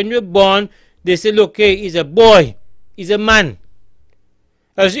already. When you're born, they say, look, hey, he's a boy. He's a man.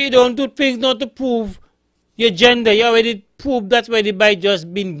 And so you don't do things not to prove your gender. You already proved that already by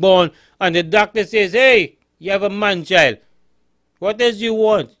just being born. And the doctor says, hey, you have a man child. What else do you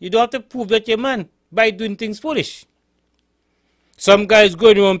want? You don't have to prove that you're a man by doing things foolish. Some guys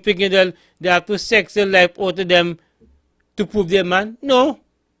going around thinking that they have to sex their life out of them to prove they're a man. No,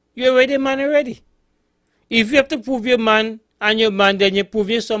 you're already a man already. If you have to prove you're a man and you're a man, then you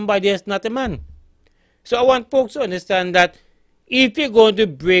prove you're somebody else, not a man. So I want folks to understand that if you're going to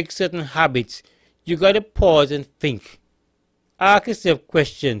break certain habits, you got to pause and think. Ask yourself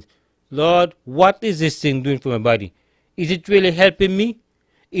questions. Lord, what is this thing doing for my body? Is it really helping me?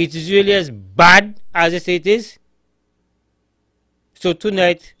 Is it really as bad as I say it is? So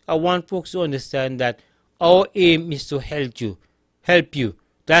tonight, I want folks to understand that our aim is to help you.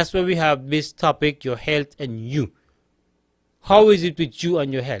 That's why we have this topic, your health and you. How is it with you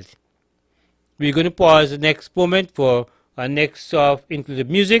and your health? We're going to pause the next moment for our next soft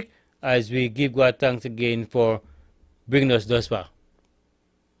inclusive music as we give God thanks again for bringing us thus far.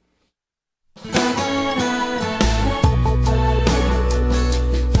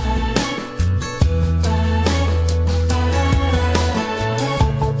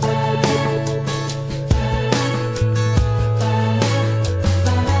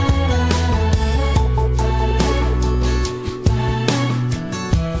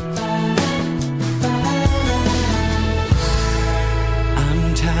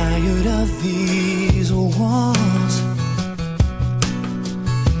 These walls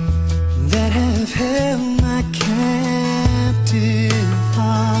that have held my captive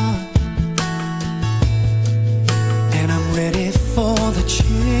heart, and I'm ready for the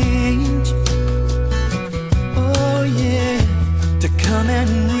change. Oh yeah, to come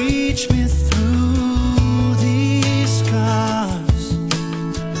and reach me through these scars,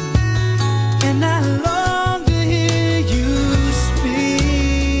 and I long to hear you speak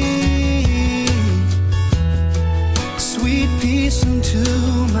sweet peace into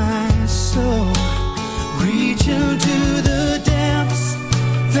my soul. Reach into the depths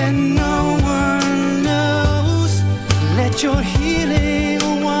that no one knows. Let your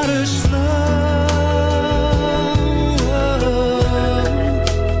healing waters flow.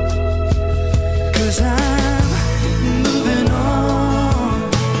 'Cause I'm moving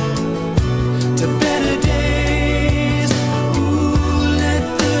on to better days. Ooh, let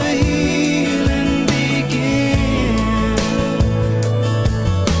the healing begin.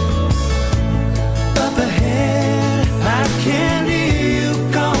 Up ahead, I can hear you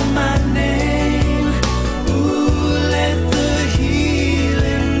call my name. Ooh, let the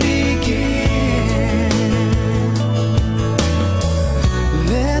healing begin.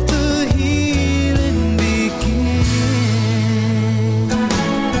 Let the healing begin.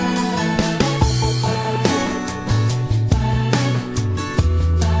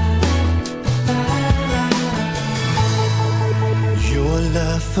 Your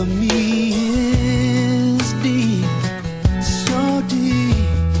love for me is deep, so deep,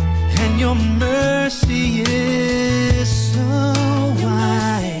 and your mercy is so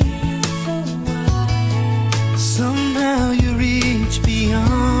wide. Somehow you reach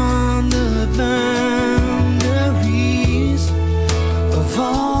beyond the boundaries of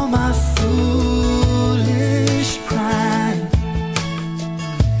all my foolish pride.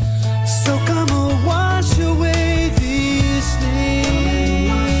 So come and wash away these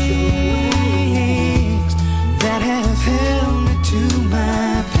things that have held me to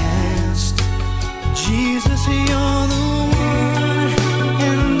my past. Jesus, you're the one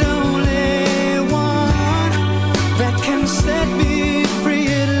and only one that can set me free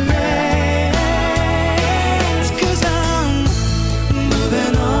at last. 'Cause I'm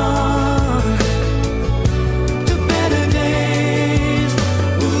moving on to better days.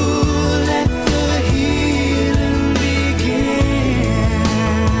 Ooh, let the healing begin.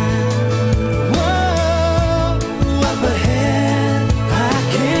 Whoa, up ahead, I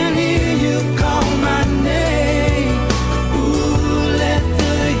can hear you call my name. Ooh, let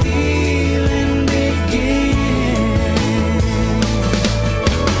the healing begin.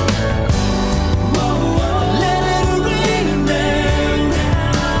 Whoa, let it rain down.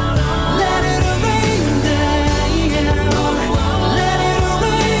 Let it rain down. Let it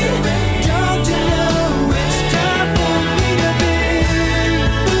rain. Don't you know it's time for me to be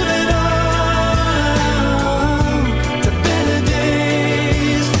moving on to better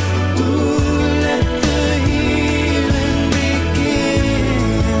days? Ooh, let the healing begin.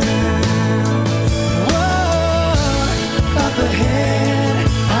 Whoa, up ahead,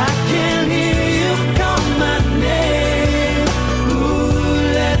 I can hear you call my name. Ooh,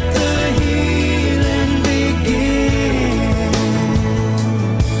 let the healing begin.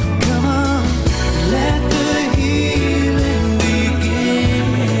 Come on, let the healing begin.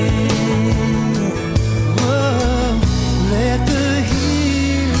 Whoa, let the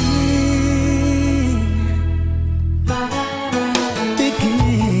healing begin.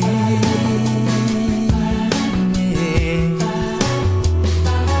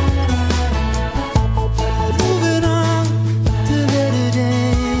 Moving on to better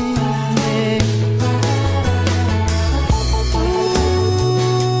days. Ooh,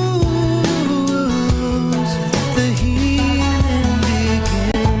 the healing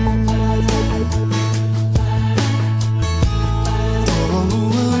begins.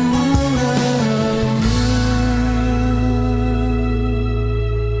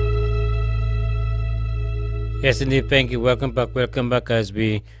 Yes, indeed. Thank you. Welcome back as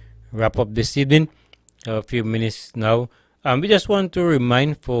we wrap up this evening. A few minutes now. We just want to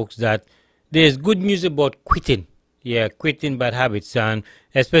remind folks that there's good news about quitting. Yeah, quitting bad habits, and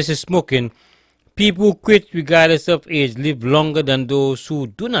especially smoking. People who quit regardless of age live longer than those who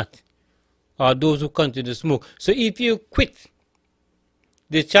do not, or those who continue to smoke. So if you quit,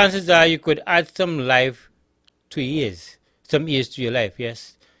 the chances are you could add some life to years, some years to your life.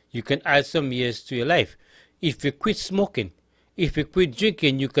 Yes, you can add some years to your life. If you quit smoking, if you quit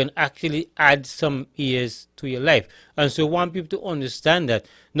drinking, you can actually add some years to your life. And so I want people to understand that.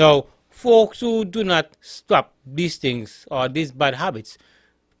 Now, folks who do not stop these things or these bad habits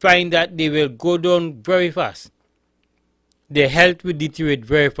find that they will go down very fast. Their health will deteriorate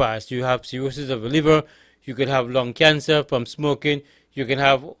very fast. You have cirrhosis of the liver, you can have lung cancer from smoking, you can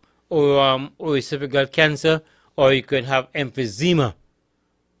have oesophageal cancer, or you can have emphysema,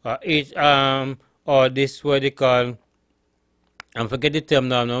 or this what they call I'm forget the term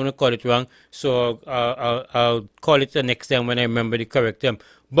now. I'm not going to call it wrong. So I'll call it the next time when I remember the correct term.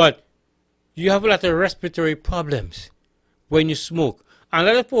 But you have a lot of respiratory problems when you smoke. And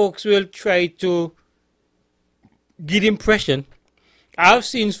a lot of folks will try to give impression. I've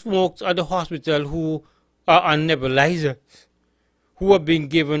seen folks at the hospital who are on nebulizers, who have been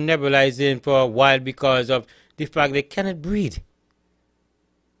given nebulizing for a while because of the fact they cannot breathe.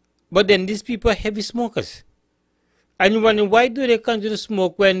 But then these people are heavy smokers. And you wonder, why do they continue to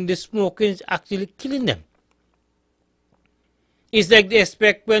smoke when the smoking is actually killing them? It's like they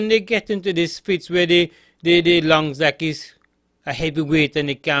expect when they get into these fits where they lungs like is a heavy weight and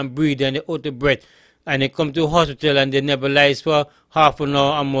they can't breathe and they out of breath, and they come to the hospital and they nebulize for half an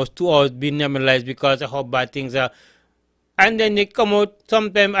hour, almost 2 hours being nebulized because of how bad things are. And then they come out.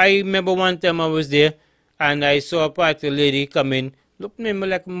 Sometime I remember one time I was there and I saw a party lady come in, looked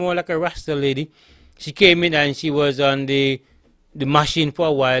more like a Rasta lady. She came in and she was on the machine for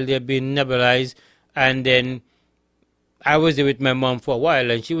a while. They've been nebulized, and then I was there with my mom for a while,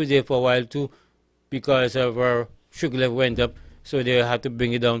 and she was there for a while too, because of her sugar level went up, so they had to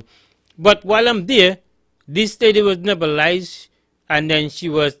bring it down. But while I'm there, this lady was nebulized, and then she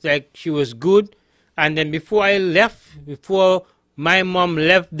was good, and then before I left, before my mom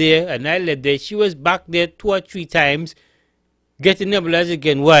left there and I left there, she was back there 2 or 3 times getting nebulized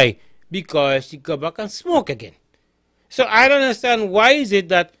again. Why? Because she go back and smoke again. So I don't understand, why is it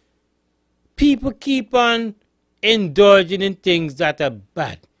that people keep on indulging in things that are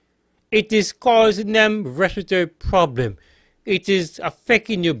bad? It is causing them respiratory problem. It is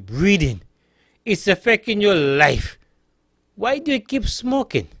affecting your breathing. It's affecting your life. Why do you keep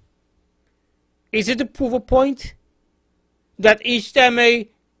smoking? Is it to prove a point that each time I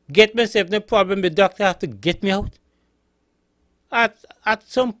get myself in a problem, the doctor has to get me out? At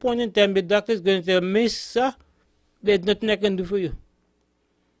some point in time, the doctor is going to tell me, sir, there's nothing I can do for you.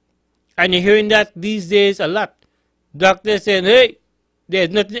 And you're hearing that these days a lot. Doctors saying, hey, there's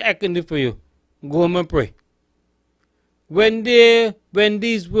nothing I can do for you. Go home and pray. When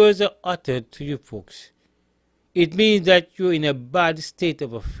these words are uttered to you folks, it means that you're in a bad state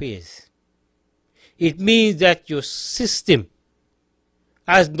of affairs. It means that your system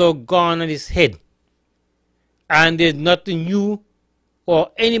has now gone on its head, and there's nothing you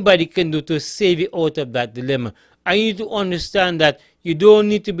or anybody can do to save you out of that dilemma. I need to understand that you don't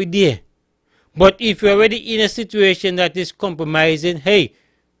need to be there. But if you're already in a situation that is compromising, hey,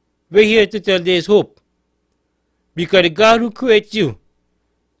 we're here to tell there's hope. Because the God who creates you,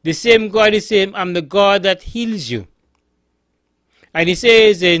 the same God is saying, I'm the God that heals you. And he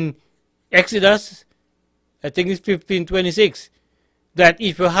says in Exodus, I think it's 15:26, that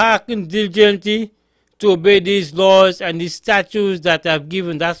if you hearken diligently to obey these laws and these statutes that I've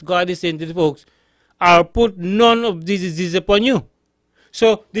given, that's God is saying to the folks, I'll put none of these diseases upon you.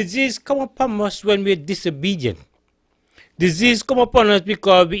 So disease come upon us when we're disobedient. Disease come upon us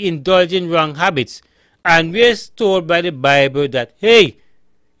because we indulge in wrong habits. And we're told by the Bible that, hey,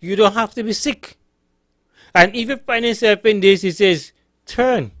 you don't have to be sick. And if you find yourself in this, it says,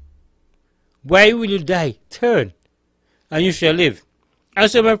 turn. Why will you die? Turn, and you shall live. And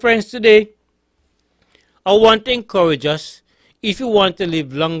so, my friends, today, I want to encourage us, if you want to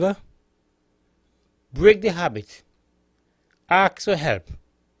live longer, break the habit. Ask for help.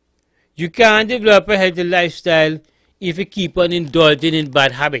 You can't develop a healthy lifestyle if you keep on indulging in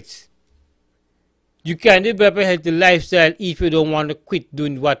bad habits. You can't develop a healthy lifestyle if you don't want to quit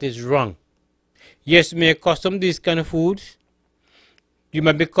doing what is wrong. Yes, you may custom these kind of foods. You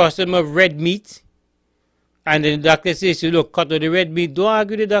might be custom of red meat. And then the doctor says, look, cut out the red meat. Don't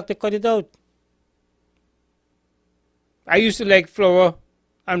argue with the doctor, cut it out. I used to like flour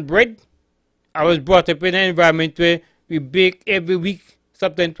and bread. I was brought up in an environment where we bake every week,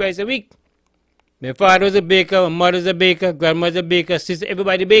 sometimes twice a week. My father was a baker, my mother's a baker, grandmother's a baker, sister,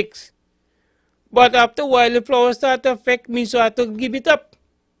 everybody bakes. But after a while, the flour started to affect me, so I had to give it up.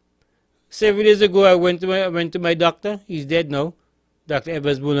 Several years ago, I went to my doctor. He's dead now, Dr.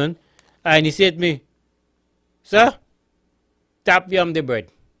 Evans Bullen, and he said to me, sir, tap yam the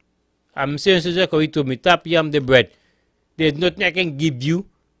bread. I'm saying, so he told me, tap yam the bread. There's nothing I can give you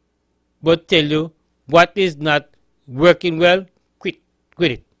but tell you what is not working well, quit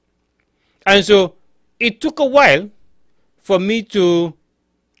it. And so it took a while for me to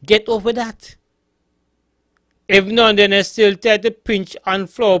get over that. Every now and then I still try to pinch on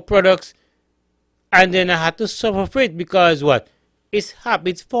flour products, and then I had to suffer for it because what? It's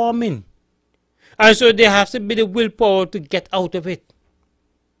habit forming. And so there has to be the willpower to get out of it.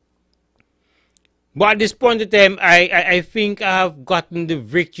 But at this point in time, I think I have gotten the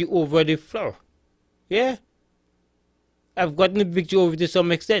victory over the flour. Yeah. I've gotten a victory over it to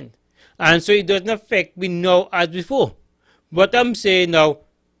some extent. And so it doesn't affect me now as before. But I'm saying now,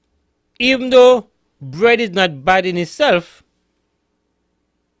 even though bread is not bad in itself,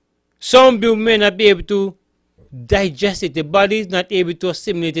 some people may not be able to digest it. The body is not able to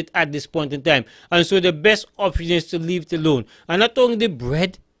assimilate it at this point in time. And so the best option is to leave it alone. And not only the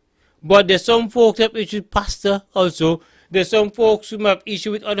bread, but there's some folks who have issue with pasta also. There's some folks who have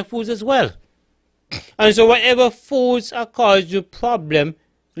issue with other foods as well. And so whatever foods are causing you problem,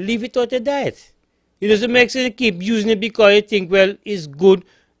 leave it out of diet. It doesn't make sense to keep using it because you think, well, it's good.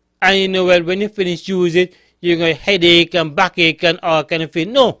 And you know, well, when you finish using it, you're going to headache and backache and all kind of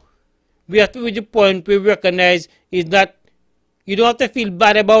thing. No. We have to reach the point where we recognize is that you don't have to feel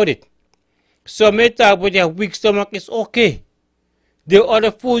bad about it. Some may talk about your weak stomach, it's okay. There are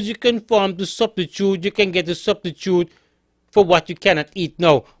other foods you can form to substitute. You can get a substitute for what you cannot eat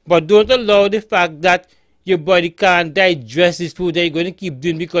now. But don't allow the fact that your body can't digest this food that you're going to keep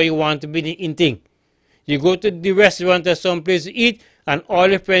doing because you want to be eating. You go to the restaurant or some place to eat and all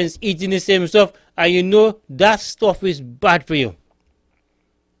your friends eating the same stuff and you know that stuff is bad for you.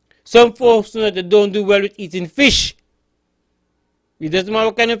 Some folks know that they don't do well with eating fish. It doesn't matter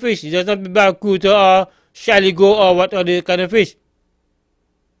what kind of fish. It doesn't have to be barracuda or shaligo or what other kind of fish.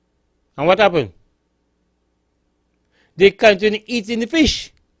 And what happened? They continue eating the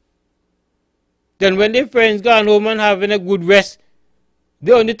fish. Then when their friends gone home and having a good rest,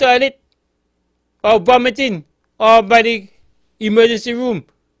 they're on the toilet or vomiting or by the emergency room.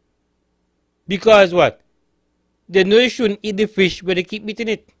 Because what? They know you shouldn't eat the fish, but they keep eating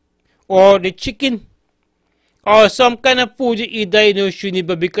it. Or the chicken. Or some kind of food you eat that you know you shouldn't eat,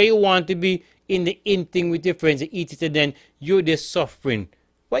 but because you want to be in the in thing with your friends, you eat it and then you're the suffering.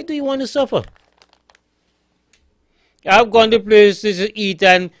 Why do you want to suffer? I've gone to places to eat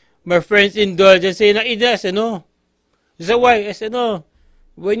and my friends indulge and say, no, eat that. I said, no. They said, why? I said, no.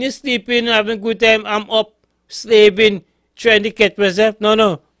 When you're sleeping, having a good time, I'm up, slaving, trying to catch myself.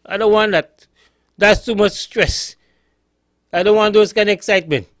 No. I don't want that. That's too much stress. I don't want those kind of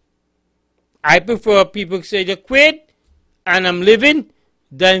excitement. I prefer people say they quit and I'm living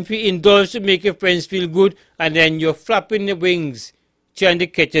than if you indulge to make your friends feel good and then you're flapping the wings trying to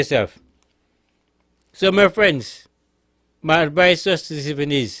catch yourself. So my friends, my advice to us this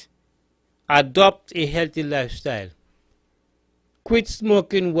evening is adopt a healthy lifestyle. Quit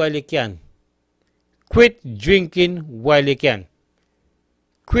smoking while you can. Quit drinking while you can.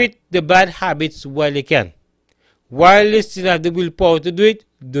 Quit the bad habits while you can. While you still have the willpower to do it,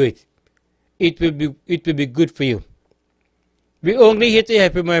 do it. It will be good for you. We're only here to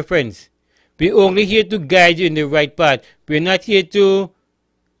help you, my friends. We're only here to guide you in the right path. We're not here to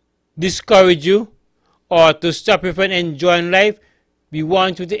discourage you or to stop you from enjoying life. We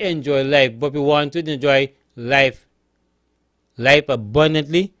want you to enjoy life, but we want you to enjoy life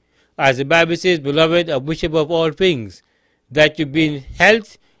abundantly. As the Bible says, beloved, I wish above all things that you be in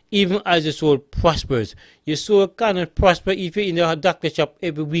health, even as your soul prospers. Your soul cannot prosper if you're in the doctor shop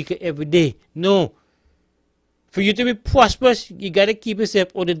every week or every day. No. For you to be prosperous, you got to keep yourself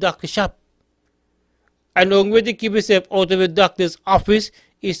out of the doctor shop. And the only way to keep yourself out of the doctor's office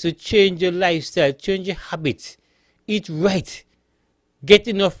is to change your lifestyle, change your habits. Eat right. Get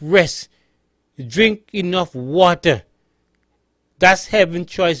enough rest. Drink enough water. That's heaven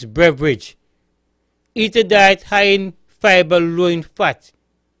choice beverage. Eat a diet high in fiber, low in fat.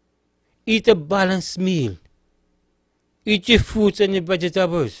 Eat a balanced meal. Eat your fruits and your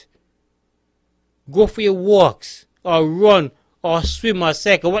vegetables. Go for your walks, or run, or swim, or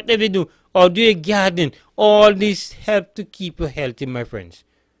cycle, whatever you do, or do your gardening. All this help to keep you healthy, my friends.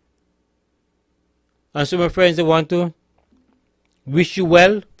 And so, my friends, I want to wish you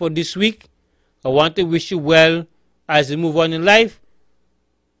well for this week. I want to wish you well as we move on in life.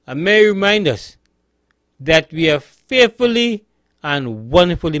 And may I remind us that we are fearfully and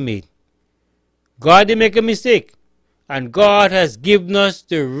wonderfully made. God didn't make a mistake. And God has given us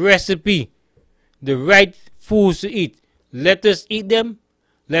the recipe, the right foods to eat. Let us eat them.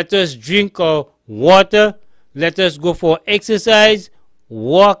 Let us drink our water. Let us go for exercise.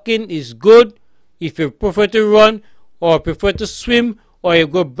 Walking is good. If you prefer to run or prefer to swim or you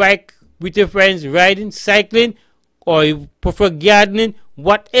go bike with your friends, riding, cycling, or you prefer gardening,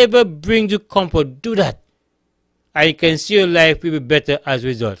 whatever brings you comfort, do that. And you can see your life will be better as a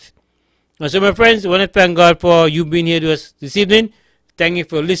result. And so, my friends, I want to thank God for you being here with us this evening. Thank you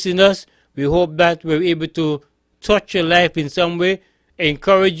for listening to us. We hope that we're able to touch your life in some way,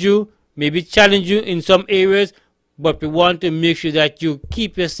 encourage you, maybe challenge you in some areas, but we want to make sure that you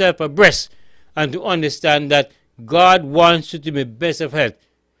keep yourself abreast and to understand that God wants you to be best of health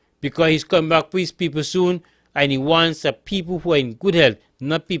because He's coming back for His people soon, and He wants a people who are in good health,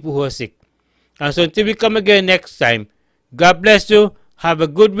 not people who are sick. And so until we come again next time, God bless you, have a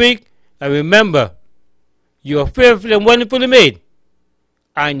good week, and remember, you are fearfully and wonderfully made,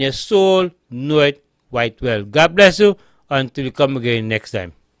 and your soul know it quite well. God bless you until we come again next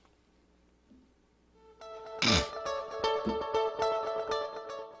time.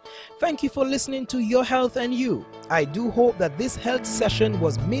 Thank you for listening to Your Health and You. I do hope that this health session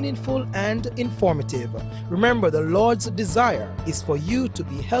was meaningful and informative. Remember, the Lord's desire is for you to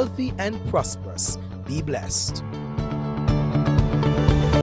be healthy and prosperous. Be blessed.